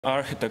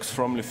architects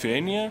from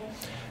Lithuania,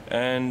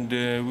 and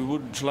we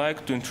would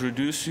like to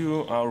introduce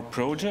you our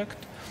project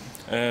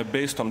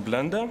based on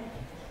Blender,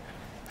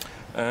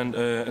 and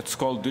it's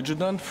called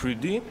Digidon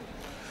 3D.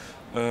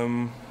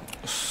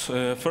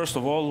 First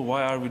of all,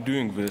 why are we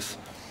doing this?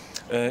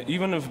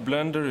 Even if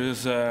Blender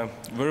is a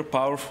very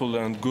powerful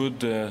and good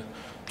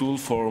tool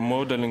for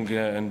modeling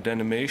and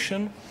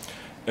animation,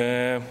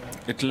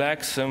 it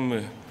lacks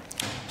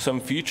some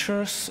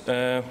features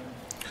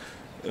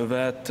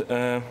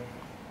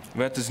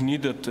that is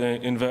needed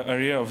in the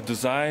area of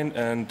design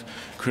and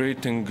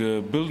creating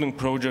building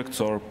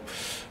projects or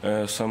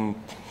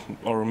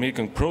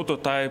making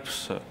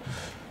prototypes,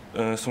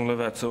 something like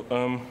that. So,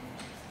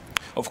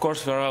 of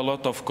course, there are a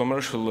lot of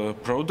commercial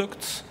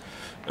products,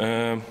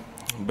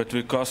 but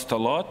they cost a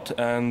lot,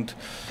 and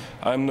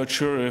I'm not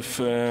sure if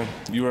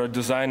you are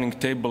designing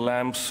table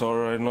lamps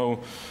or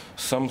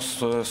some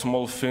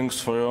small things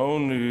for your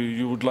own,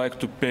 you would like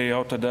to pay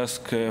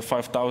Autodesk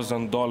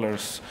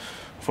 $5,000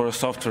 for a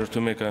software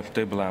to make a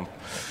table lamp.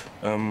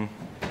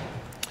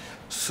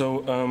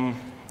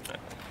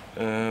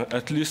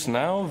 At least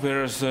now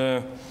there's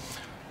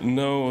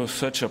no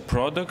such a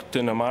product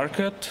in the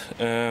market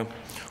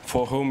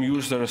for home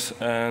users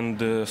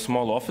and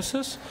small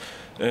offices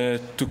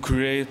to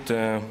create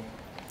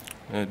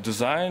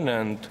design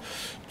and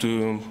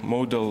to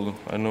model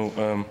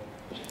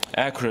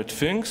accurate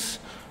things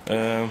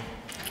that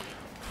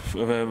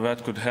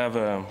could have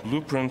a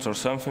blueprint or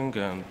something.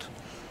 And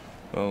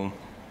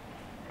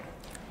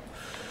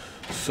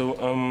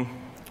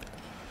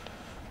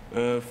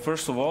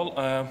first of all,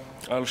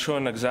 I'll show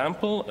an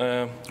example.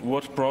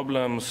 What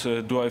problems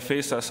do I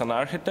face as an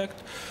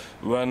architect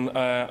when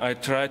I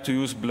try to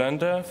use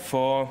Blender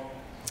for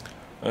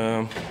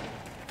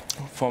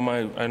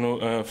my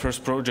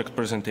first project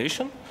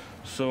presentation?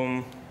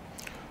 So,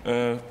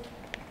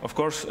 of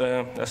course,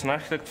 as an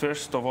architect,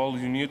 first of all,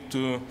 you need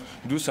to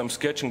do some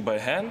sketching by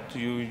hand.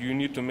 You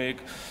need to make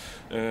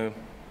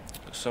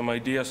some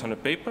ideas on a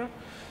paper.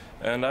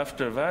 And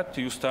after that,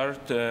 you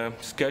start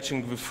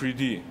sketching with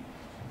 3D.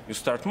 You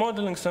start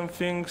modeling some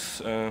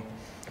things.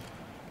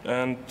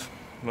 And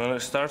when I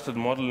started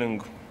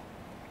modeling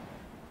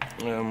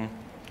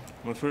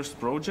my first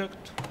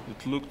project,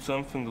 it looked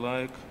something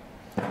like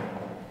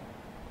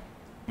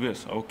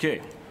this.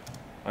 Okay,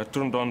 I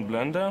turned on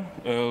Blender,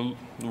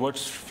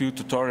 watched a few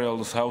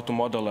tutorials how to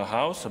model a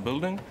house, a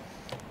building,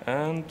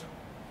 and,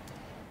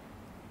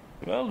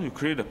 well, you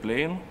create a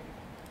plane.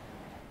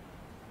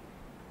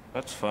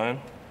 That's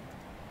fine.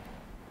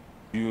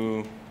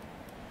 You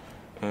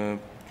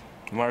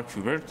mark the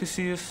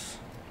vertices,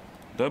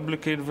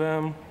 duplicate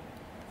them,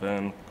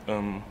 then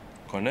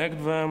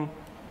connect them,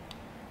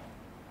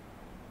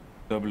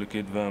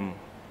 duplicate them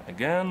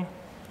again,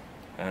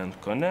 and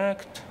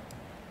connect.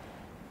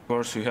 Of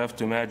course, you have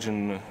to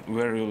imagine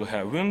where you'll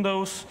have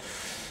windows.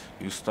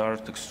 You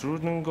start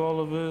extruding all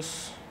of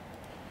this.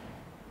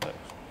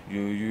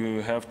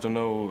 You have to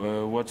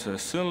know what a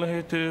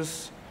silhouette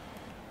is.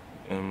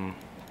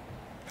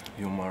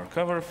 You mark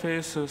cover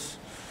faces,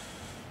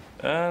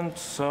 and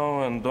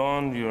so and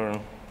on.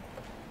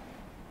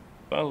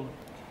 The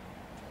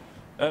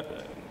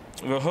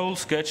whole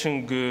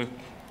sketching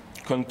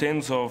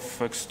contains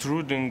of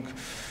extruding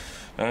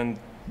and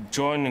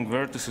joining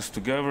vertices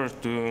together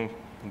to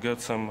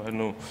get some,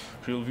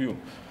 real view.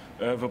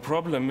 The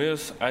problem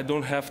is I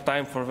don't have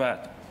time for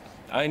that.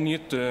 I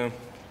need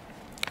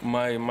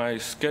my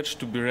sketch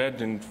to be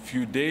read in a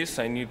few days.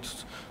 I need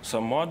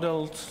some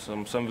models,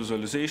 some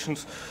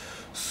visualizations.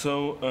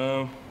 So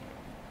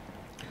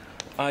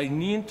I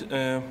need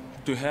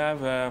to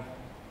have a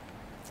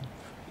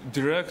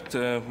direct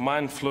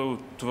mind flow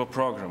to the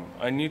program.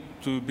 I need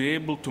to be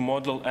able to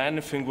model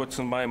anything what's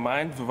in my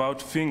mind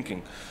without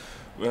thinking.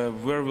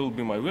 Where will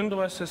be my window,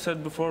 as I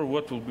said before?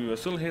 What will be a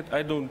silhouette?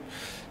 I don't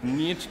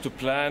need to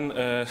plan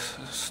a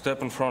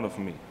step in front of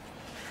me.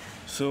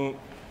 So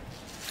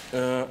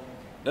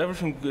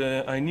everything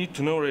I need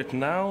to know right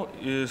now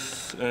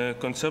is a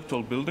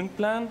conceptual building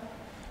plan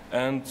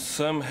and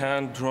some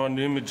hand-drawn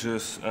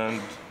images, and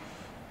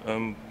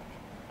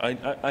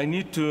I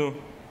need to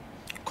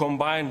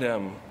combine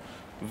them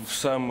with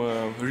some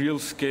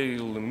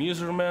real-scale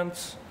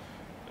measurements,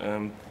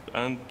 and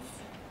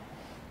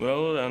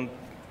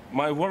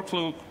my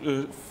workflow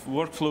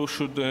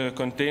should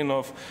contain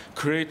of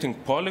creating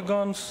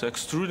polygons,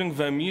 extruding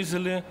them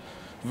easily,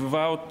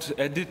 without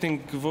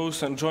editing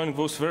those and joining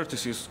those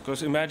vertices.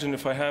 Because imagine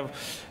if I have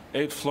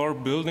 8-floor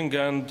building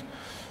and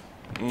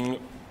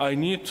I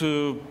need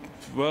to,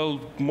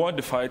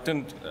 modify it,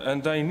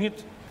 and I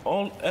need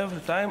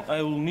every time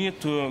I will need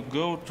to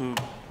go to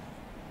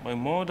my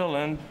model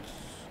and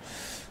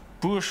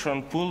push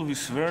and pull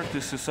these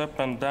vertices up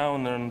and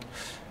down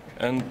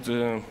and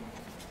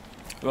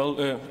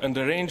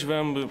arrange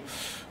them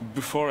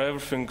before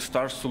everything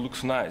starts to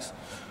look nice.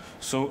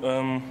 So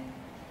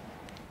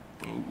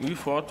we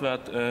thought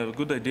that a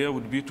good idea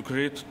would be to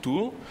create a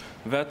tool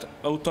that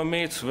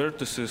automates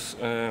vertices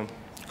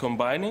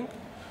combining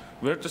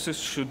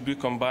vertices should be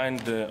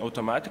combined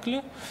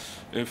automatically.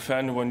 If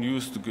anyone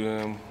used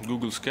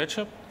Google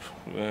SketchUp,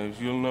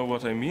 you'll know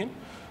what I mean.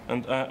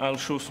 And I'll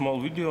show a small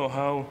video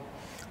how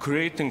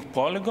creating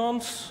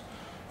polygons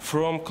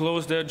from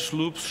closed edge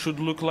loops should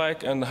look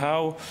like, and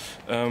how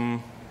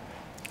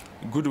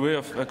good way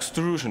of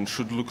extrusion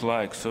should look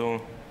like.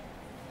 So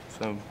it's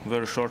a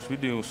very short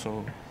video.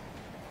 So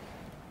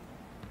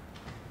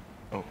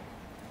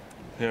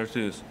here it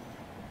is.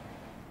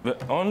 The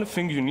only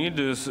thing you need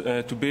is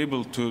to be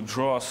able to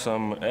draw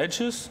some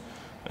edges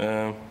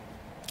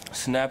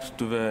snapped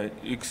to the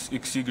x,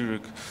 y,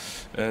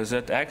 z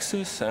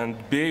axis,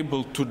 and be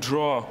able to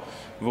draw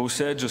those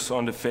edges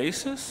on the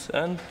faces,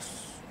 and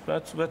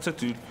that's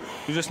it. You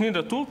just need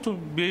a tool to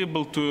be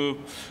able to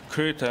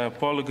create a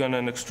polygon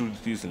and extrude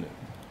it easily.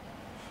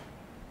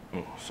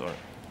 Oh, sorry.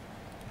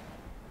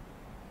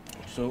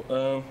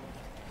 So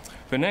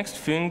the next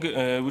thing,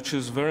 which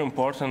is very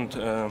important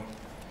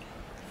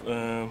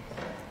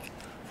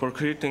for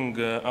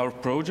creating our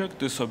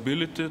project, is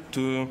ability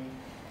to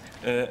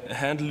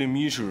handle and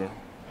measure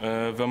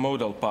the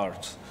modal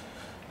parts.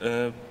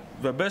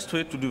 The best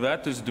way to do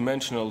that is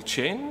dimensional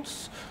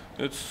chains.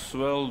 It's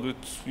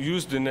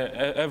used in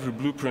every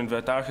blueprint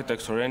that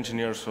architects or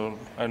engineers or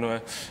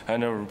I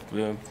know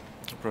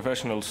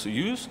professionals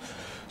use.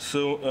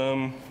 So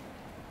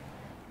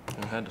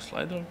I had a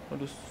slider for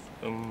this.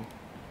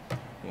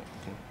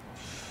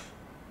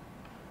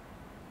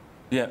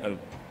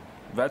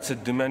 That's a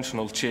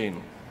dimensional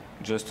chain,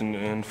 just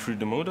in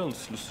 3D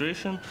models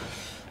illustration.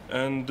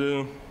 And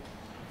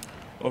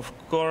of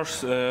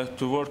course,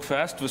 to work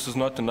fast, this is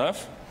not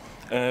enough.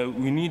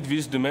 We need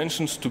these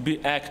dimensions to be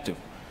active.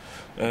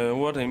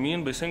 What I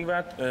mean by saying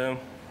that,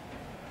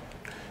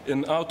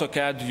 in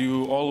AutoCAD,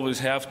 you always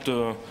have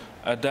to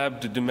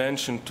adapt the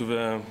dimension to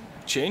the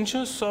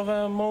changes of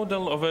a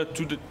model, of a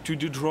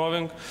 2D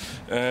drawing.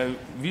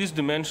 These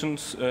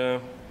dimensions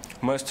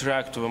must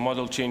react to the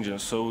model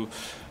changes. So,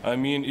 I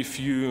mean, if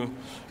you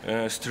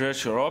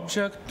stretch your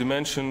object,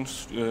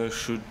 dimensions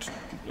should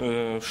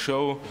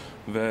show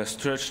the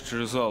stretched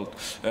result.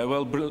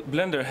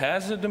 Blender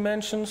has the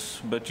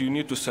dimensions, but you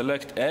need to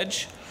select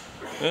edge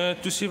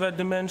to see that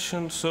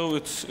dimension. So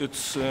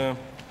it's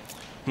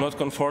not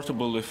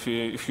comfortable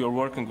if you're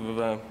working with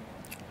a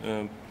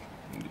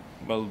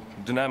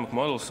dynamic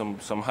model,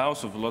 some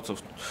house with lots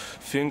of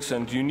things,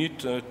 and you need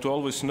to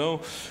always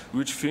know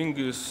which thing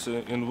is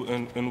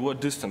in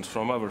what distance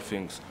from other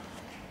things.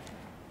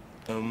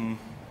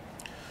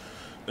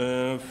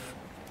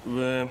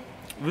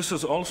 This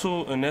is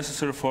also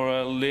necessary for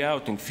a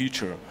layouting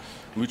feature,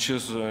 which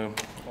is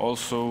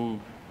also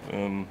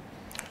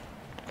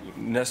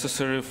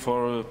necessary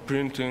for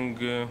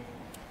printing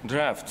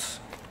drafts,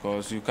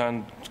 because you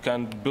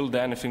can't build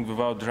anything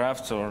without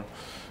drafts, or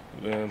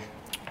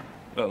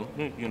well,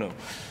 you know.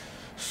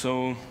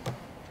 So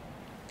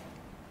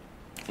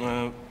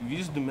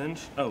these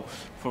dimensions. Oh,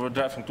 for a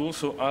drafting tool.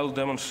 So I'll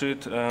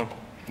demonstrate a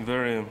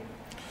very,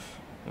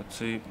 let's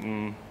say,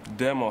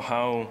 demo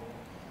how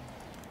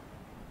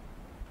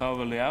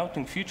the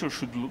layouting feature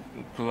should look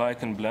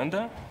like in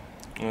Blender.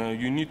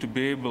 You need to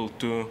be able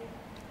to.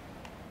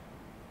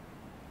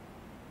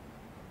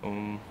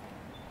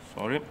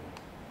 Sorry,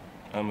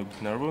 I'm a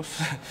bit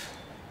nervous.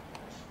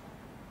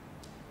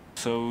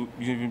 So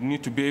you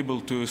need to be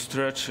able to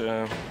stretch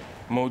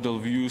model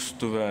views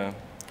to the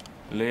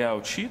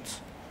layout sheets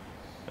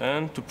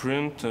and to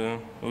print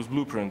those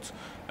blueprints.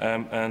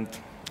 And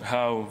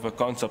how the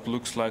concept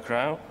looks like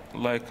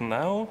right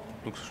now.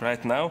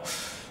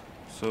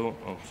 So,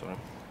 oh, sorry,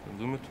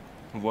 zoom it.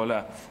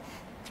 Voila.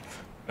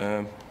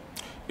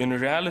 In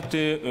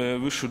reality,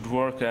 we should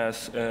work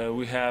as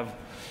we have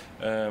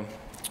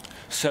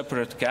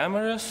separate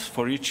cameras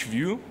for each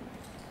view,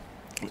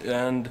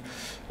 and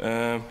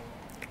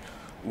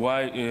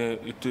why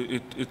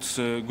it's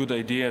a good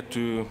idea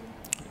to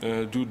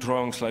do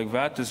drawings like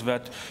that is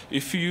that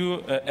if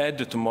you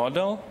edit a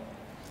model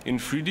in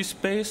 3D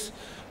space,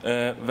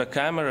 the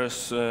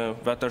cameras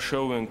that are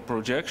showing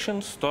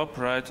projections, top,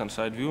 right, and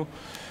side view,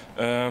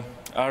 are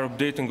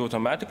updating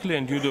automatically,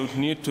 and you don't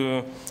need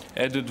to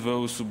edit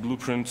those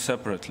blueprints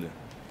separately.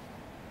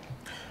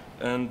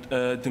 And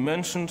smart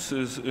dimensions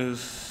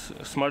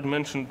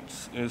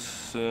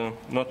is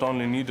not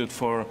only needed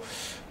for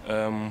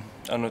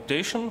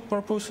annotation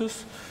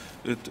purposes,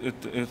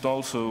 it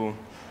also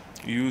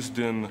used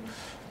in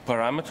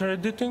parameter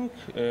editing,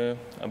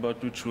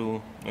 about which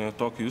we'll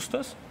talk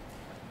Justas.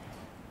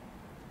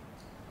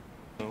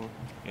 So,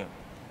 yeah.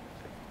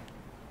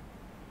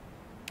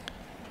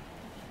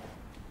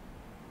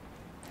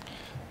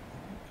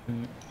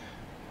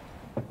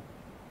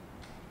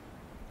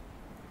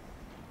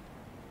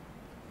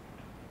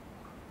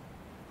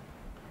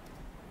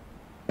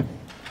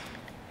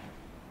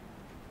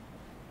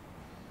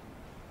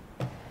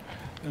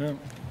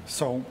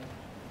 So,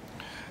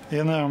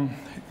 in a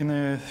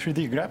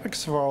 3D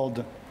graphics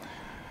world,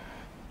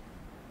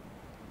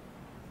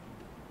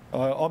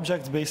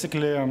 objects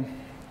basically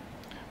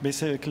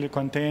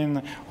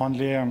contain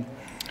only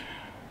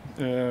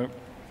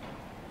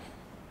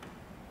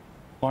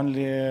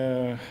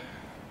only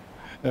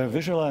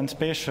visual and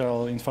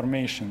spatial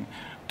information.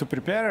 To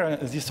prepare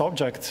these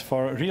objects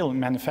for real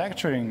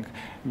manufacturing,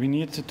 we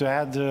need to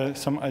add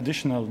some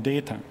additional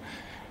data.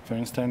 For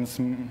instance,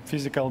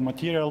 physical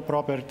material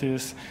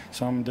properties,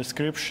 some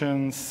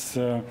descriptions,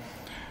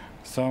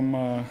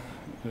 some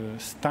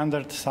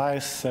standard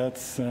size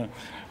sets,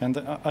 and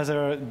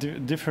other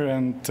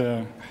different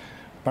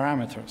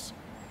parameters.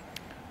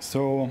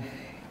 So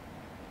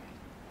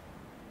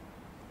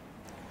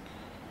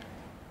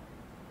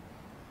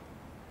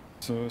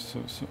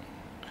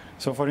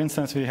for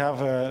instance, we have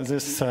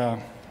this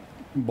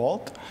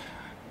bolt.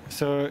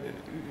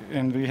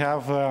 And we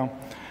have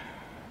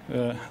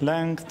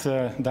length,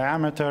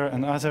 diameter,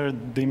 and other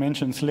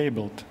dimensions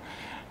labeled.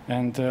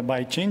 And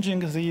by changing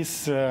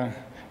these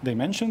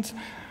dimensions,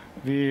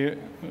 we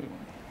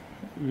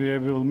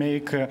will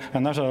make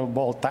another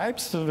bolt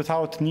types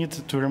without need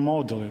to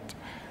remodel it.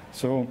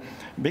 So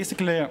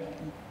basically,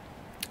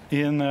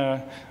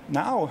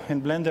 now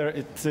in Blender,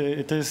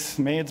 it is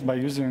made by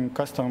using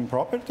custom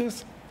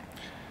properties.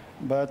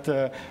 But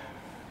to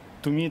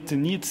meet the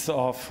needs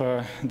of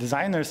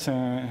designers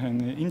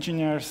and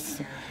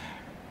engineers,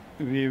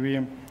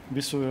 we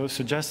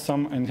suggest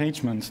some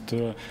enhancements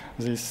to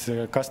this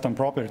custom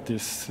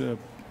properties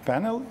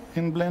panel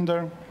in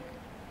Blender.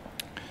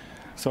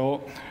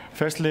 So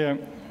firstly,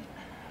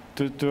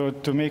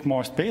 to make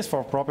more space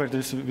for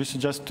properties, we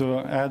suggest to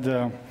add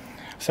a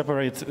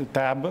separate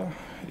tab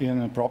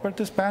in a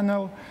properties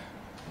panel.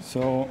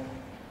 So,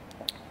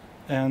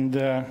 and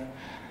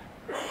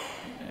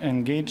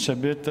engage a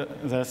bit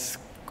this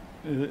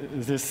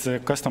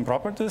custom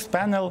properties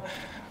panel,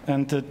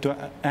 and to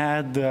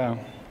add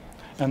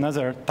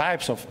another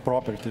types of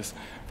properties.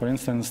 For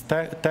instance,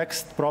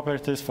 text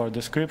properties for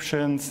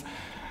descriptions,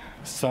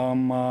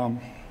 some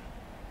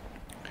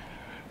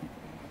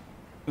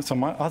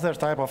other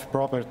type of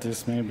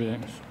properties maybe.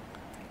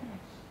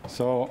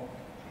 So,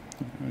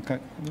 okay.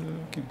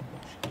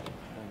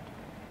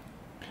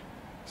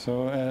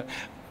 So,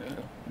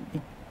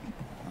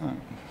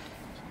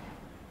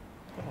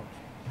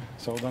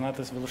 so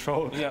Donatas will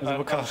show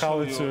how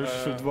it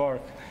should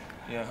work.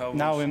 Yeah,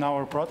 now in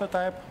our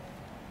prototype.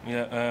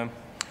 Yeah,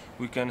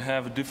 we can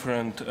have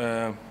different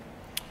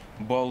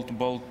bolt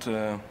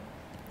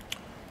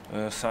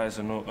size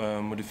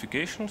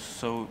modifications.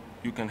 So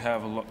you can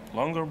have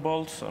longer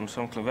bolts and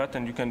something like that,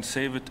 and you can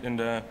save it in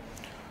the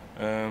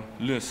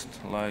list,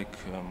 like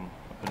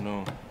I don't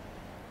know,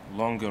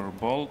 longer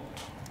bolt,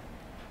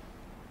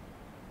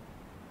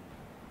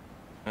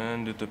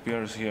 and it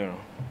appears here.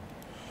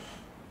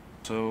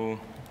 So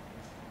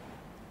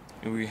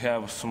if we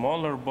have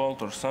smaller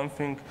bolt or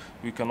something,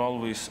 we can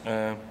always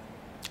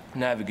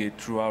navigate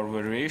through our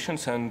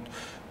variations, and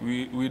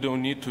we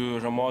don't need to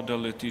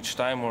remodel it each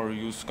time or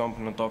use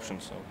component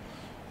options. So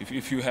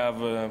if you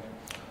have a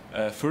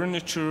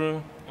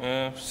furniture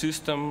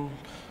system,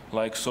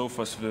 like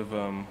sofas with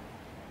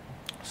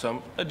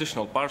some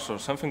additional parts or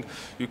something,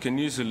 you can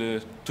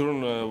easily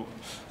turn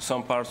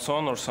some parts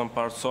on or some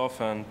parts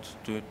off, and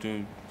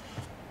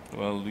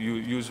well, you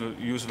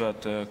use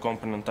that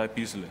component type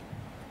easily.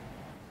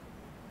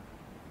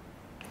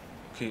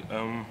 Okay.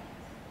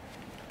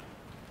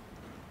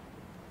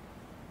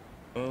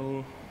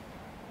 Well,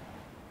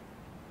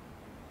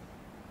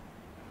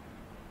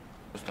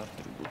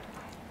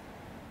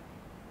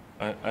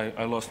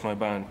 I lost my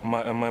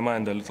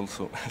mind a little,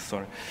 so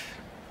sorry.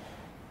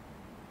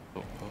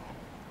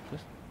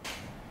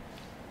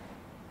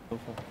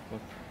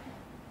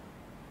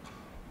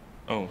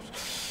 Oh,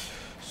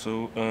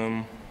 so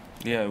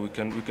yeah, we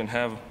can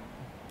have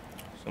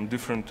some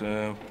different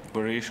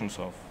variations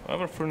of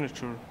our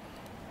furniture.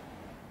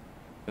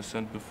 As I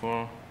said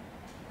before,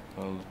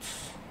 well,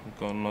 it's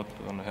not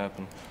gonna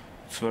happen.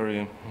 It's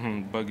very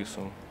buggy,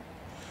 so.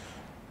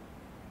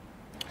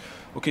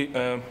 Okay,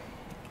 I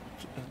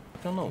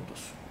don't know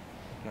this.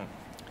 Yeah.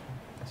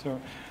 So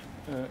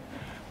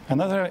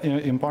another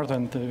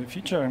important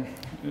feature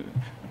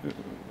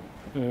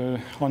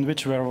on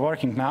which we are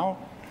working now.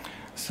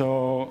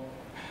 So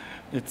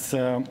it's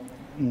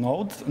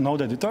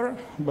node editor,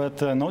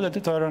 but node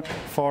editor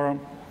for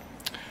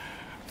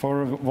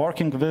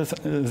working with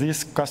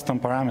these custom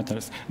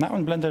parameters. Now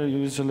in Blender you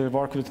usually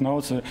work with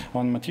nodes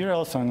on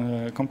materials,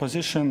 on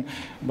composition,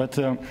 but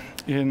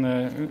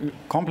in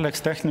complex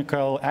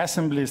technical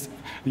assemblies,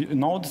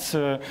 nodes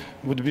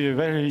would be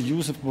very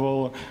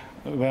useful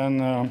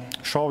when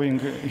showing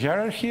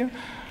hierarchy,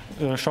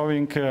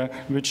 showing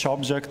which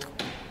object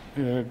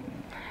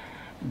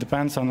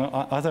depends on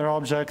other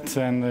objects,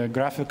 and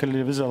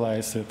graphically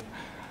visualize it.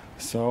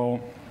 So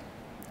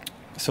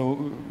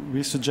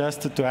we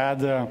suggest to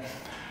add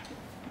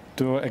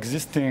to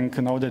existing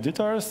node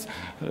editors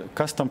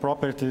custom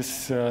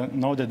properties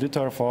node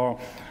editor for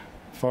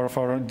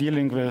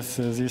dealing with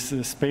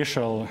these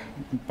spatial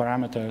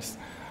parameters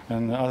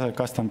and other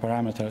custom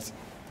parameters.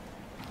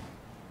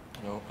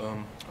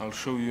 I'll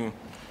show you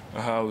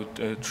how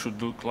it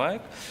should look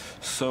like.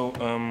 So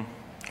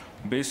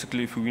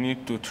basically, if we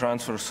need to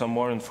transfer some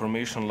more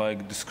information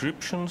like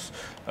descriptions,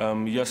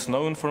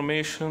 yes/no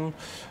information,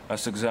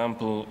 as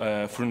example,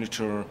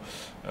 furniture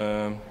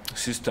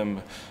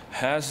system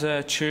has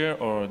a chair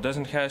or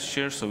doesn't have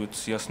chair, so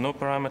it's yes/no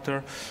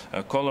parameter,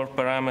 color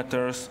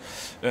parameters.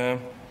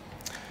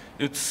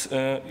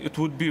 It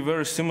would be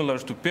very similar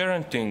to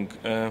parenting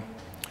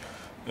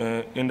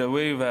in the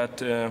way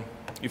that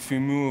if we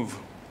move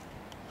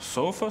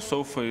sofa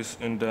is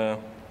in the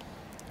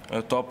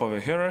top of a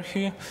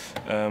hierarchy.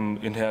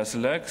 It has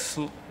legs,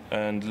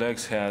 and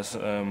legs has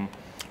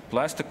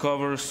plastic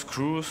covers,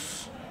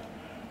 screws,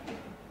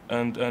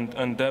 and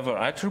other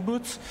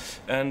attributes.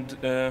 And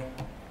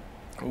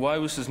why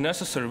this is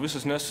necessary? This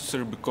is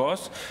necessary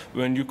because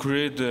when you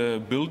create a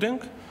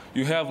building,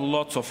 you have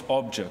lots of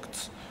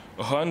objects,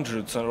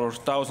 hundreds or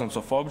thousands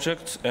of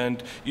objects,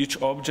 and each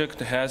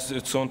object has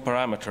its own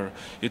parameter.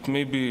 It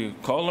may be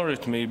color,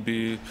 it may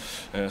be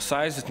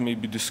size, it may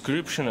be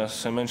description,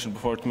 as I mentioned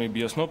before, it may be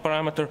yes/no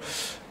parameter.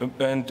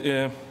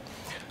 And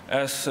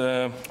as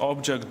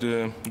object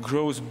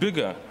grows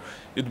bigger,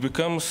 it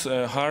becomes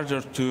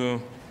harder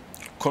to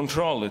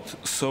control it.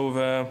 So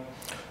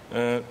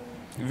the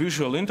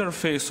visual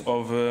interface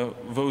of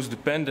those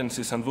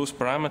dependencies and those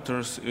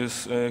parameters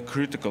is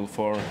critical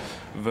for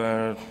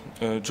the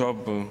job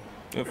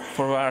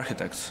for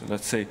architects,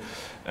 let's say.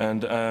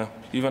 And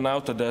even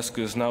Autodesk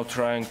is now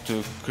trying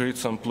to create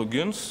some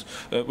plugins.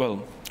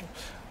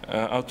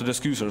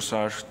 Autodesk users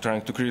are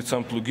trying to create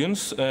some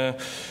plugins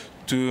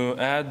to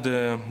add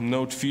the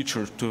node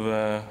feature to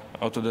the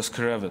Autodesk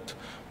Revit,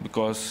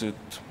 because it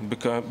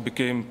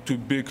became too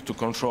big to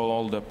control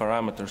all the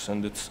parameters,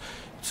 and it's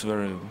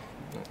very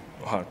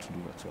hard to do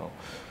that well.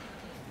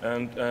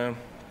 And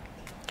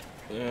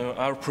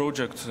our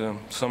project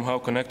somehow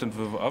connected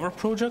with our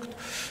project.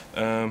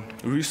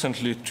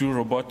 Recently, 2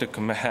 robotic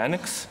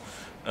mechanics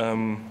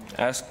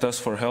asked us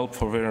for help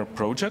for their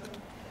project.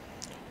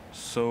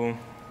 So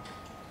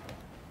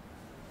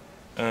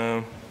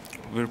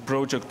their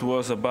project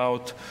was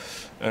about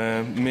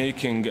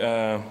making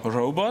a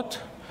robot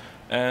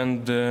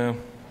and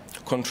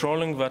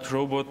controlling that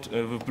robot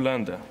with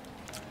Blender,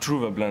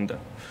 through the Blender.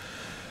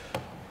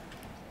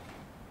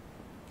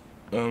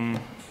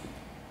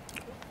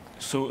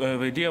 So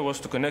the idea was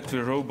to connect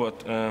the robot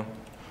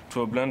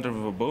to a Blender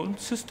with a bone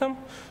system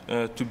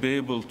to be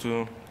able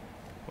to,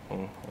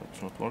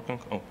 it's not working,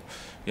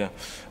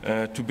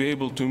 to be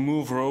able to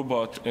move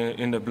robot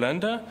in the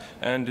Blender,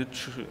 and it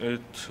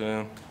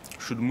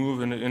should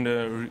move in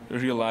the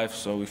real life.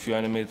 So if you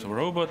animate a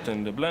robot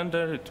in the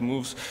Blender, it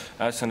moves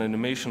as an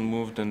animation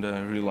moved in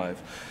the real life.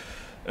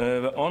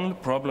 The only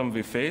problem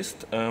we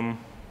faced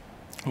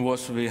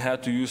was we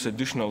had to use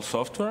additional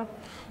software,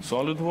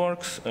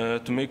 SolidWorks,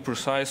 to make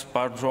precise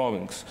part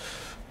drawings,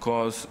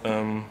 because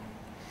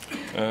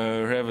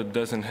Revit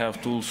doesn't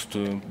have tools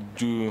to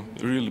do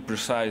really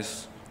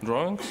precise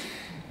drawings.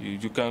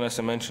 You can, as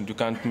I mentioned, you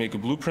can't make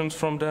blueprints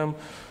from them.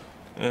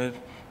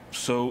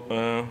 So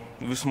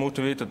this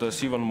motivated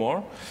us even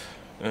more,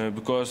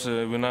 because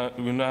we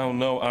now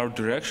know our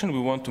direction. We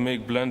want to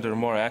make Blender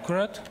more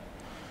accurate.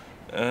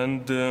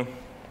 And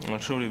I'll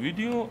show you a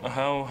video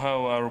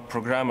how our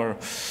programmer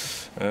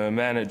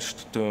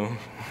managed to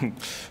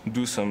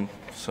do some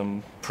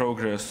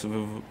progress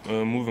with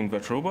moving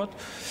that robot.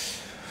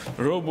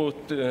 Robot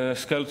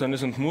skeleton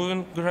isn't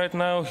moving right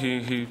now.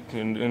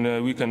 In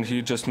a weekend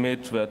he just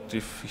made that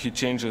if he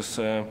changes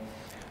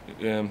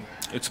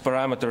its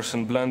parameters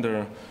in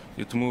Blender,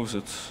 it moves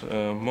its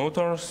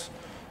motors.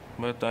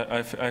 But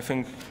I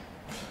think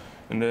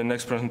in the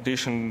next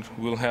presentation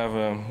we'll have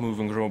a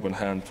moving robot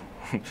hand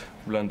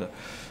Blender.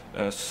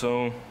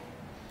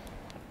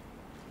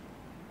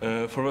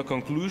 For a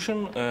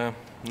conclusion,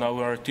 now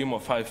we are a team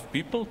of 5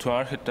 people, 2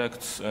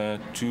 architects,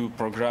 2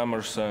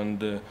 programmers,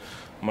 and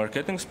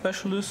marketing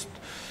specialists.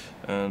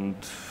 And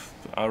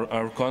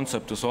our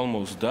concept is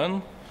almost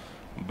done.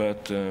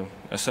 But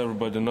as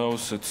everybody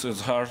knows,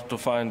 it's hard to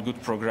find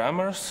good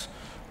programmers,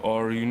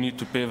 or you need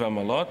to pay them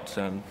a lot.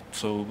 And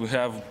so we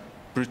have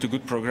pretty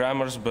good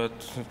programmers, but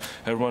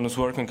everyone is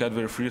working at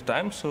their free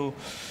time. So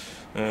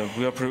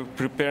we are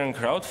preparing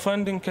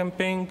crowdfunding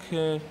campaign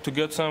to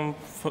get some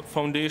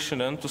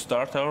foundation and to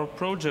start our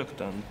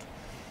project and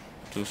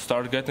to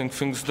start getting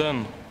things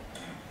done.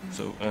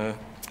 So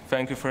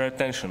thank you for your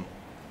attention.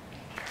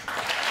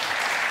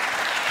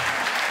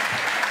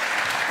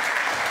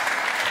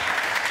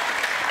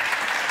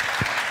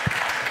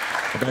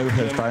 Okay, we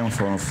have time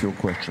for a few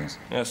questions.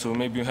 Yeah, so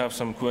maybe you have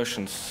some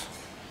questions.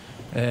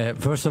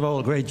 First of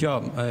all, great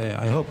job.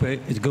 I hope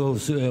it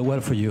goes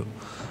well for you.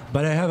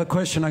 But I have a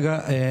question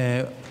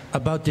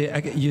about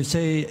you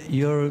say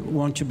you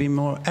want to be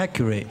more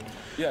accurate.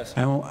 Yes.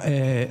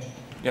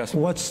 Yes.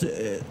 What's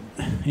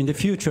in the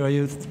future? Are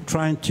you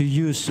trying to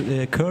use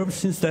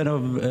curves instead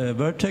of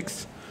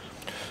vertex?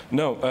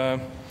 No.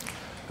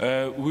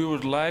 We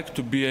would like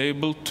to be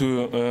able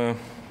to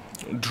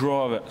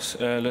draw,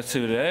 let's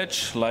say, the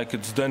edge, like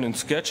it's done in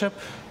SketchUp.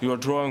 You are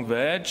drawing the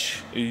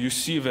edge, you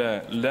see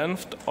the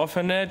length of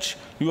an edge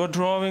you are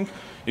drawing.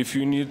 If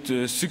you need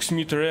a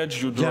 6-meter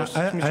edge, you draw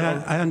 6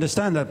 meter. I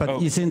understand that,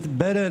 but isn't it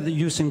better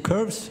using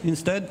curves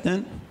instead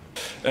then?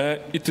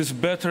 It is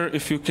better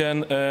if you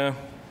can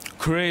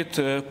create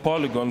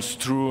polygons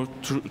through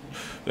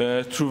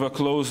the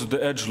closed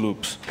edge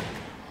loops.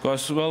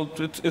 Because, well,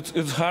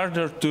 it's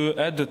harder to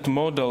edit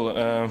model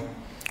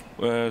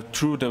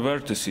through the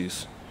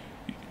vertices.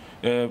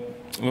 The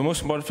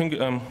most important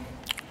thing,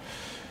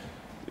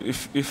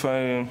 if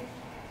I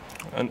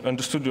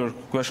understood your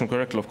question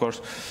correctly, of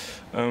course,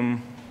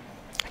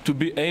 to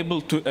be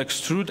able to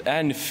extrude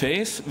any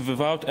face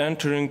without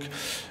entering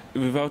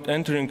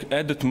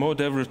edit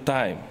mode every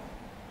time.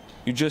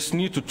 You just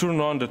need to turn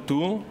on the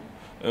tool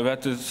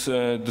that is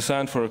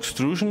designed for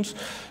extrusions.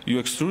 You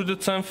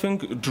extruded something,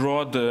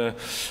 draw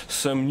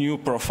some new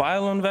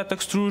profile on that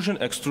extrusion,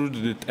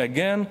 extruded it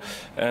again,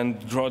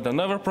 and draw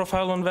another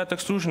profile on that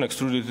extrusion,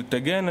 extruded it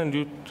again,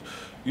 and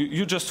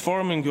you're just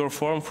forming your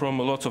form from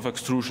lots of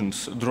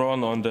extrusions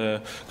drawn on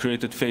the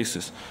created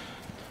faces.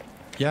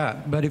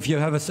 Yeah, but if you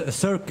have a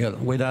circle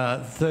with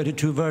a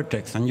 32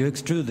 vertex and you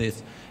extrude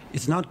this,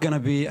 it's not going to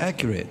be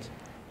accurate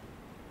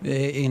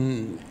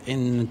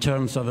in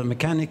terms of a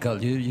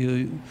mechanical.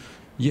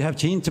 You have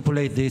to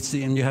interpolate this,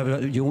 and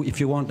if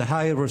you want a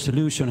higher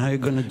resolution, how are you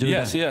going to do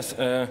that? Yes.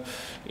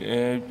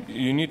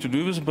 You need to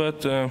do this,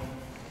 but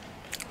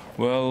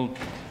well,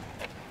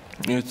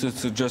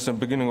 it's just a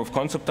beginning of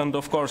concept, and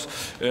of course,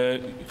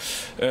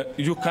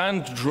 you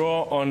can't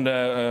draw on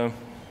the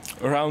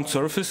round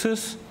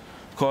surfaces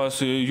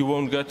because you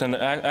won't get an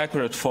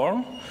accurate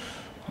form.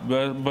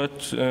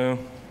 But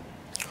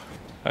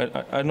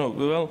I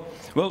know.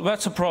 Well,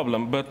 that's a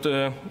problem, but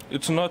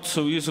it's not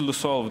so easily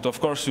solved. Of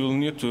course, you'll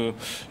need to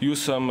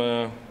use some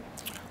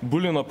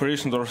Boolean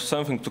operations or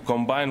something to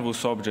combine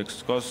those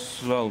objects.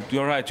 Because, well,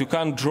 you're right. You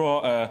can't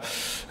draw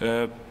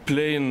a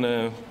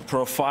plain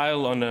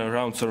profile on a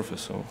round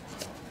surface. So.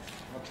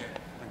 Okay,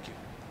 thank you.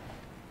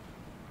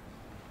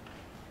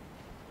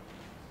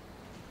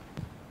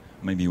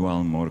 Maybe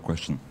one more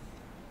question.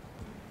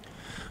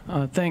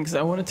 Thanks.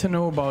 I wanted to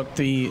know about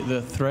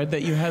the thread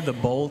that you had, the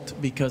bolt,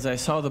 because I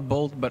saw the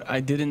bolt, but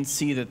I didn't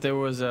see that there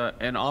was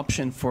an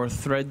option for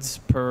threads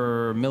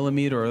per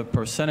millimeter or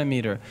per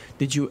centimeter.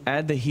 Did you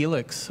add the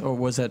helix, or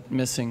was that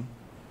missing?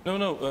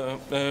 No,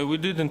 we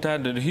didn't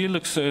add the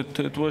helix.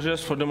 It was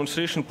just for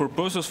demonstration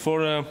purposes,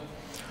 for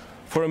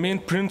a main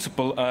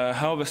principle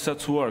how the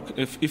sets work.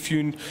 If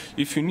you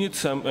need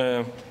some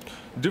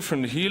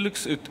different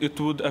helix, it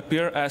would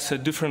appear as a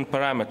different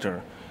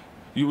parameter.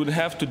 You would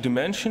have to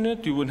dimension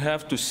it, you would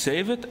have to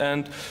save it,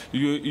 and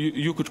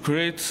you could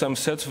create some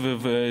sets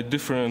with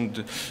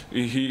different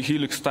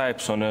helix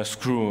types on a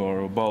screw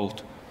or a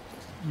bolt.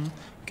 Mm-hmm.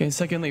 Okay,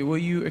 secondly, will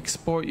you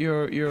export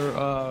your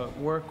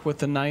work with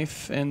the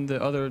knife and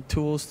the other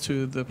tools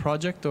to the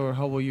project, or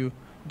how will you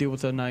deal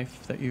with the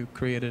knife that you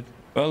created?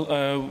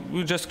 Well,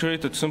 we just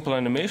created simple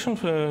animation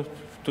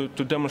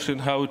to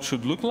demonstrate how it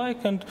should look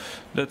like, and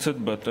that's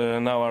it. But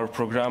now our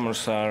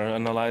programmers are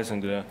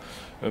analyzing the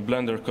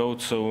Blender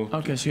code. So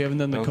okay, so you haven't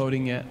done the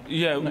coding yet?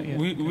 Yeah, yet.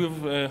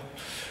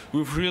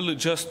 we've really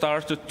just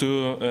started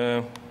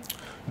to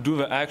do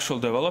the actual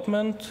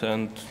development,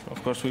 and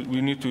of course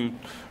we need to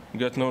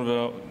get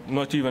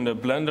not even the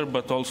Blender,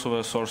 but also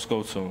the source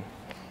code. So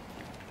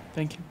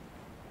thank you.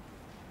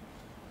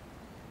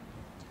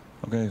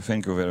 Okay,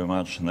 thank you very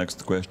much.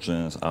 Next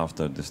questions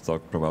after this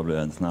talk probably,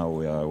 and now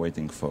we are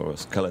waiting for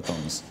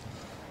skeletons.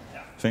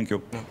 Thank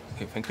you.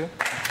 Okay, thank you.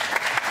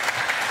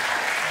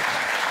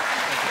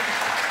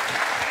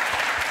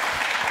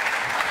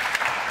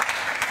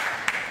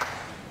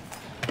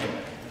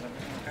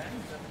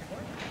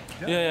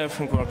 Yeah, I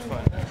think works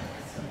fine.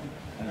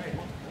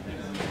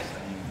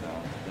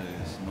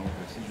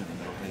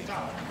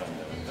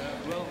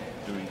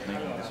 During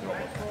making this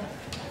robot.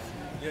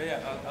 Yeah,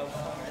 I'll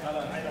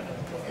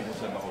It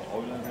was about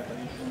Euler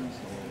rotations,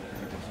 or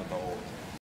it was about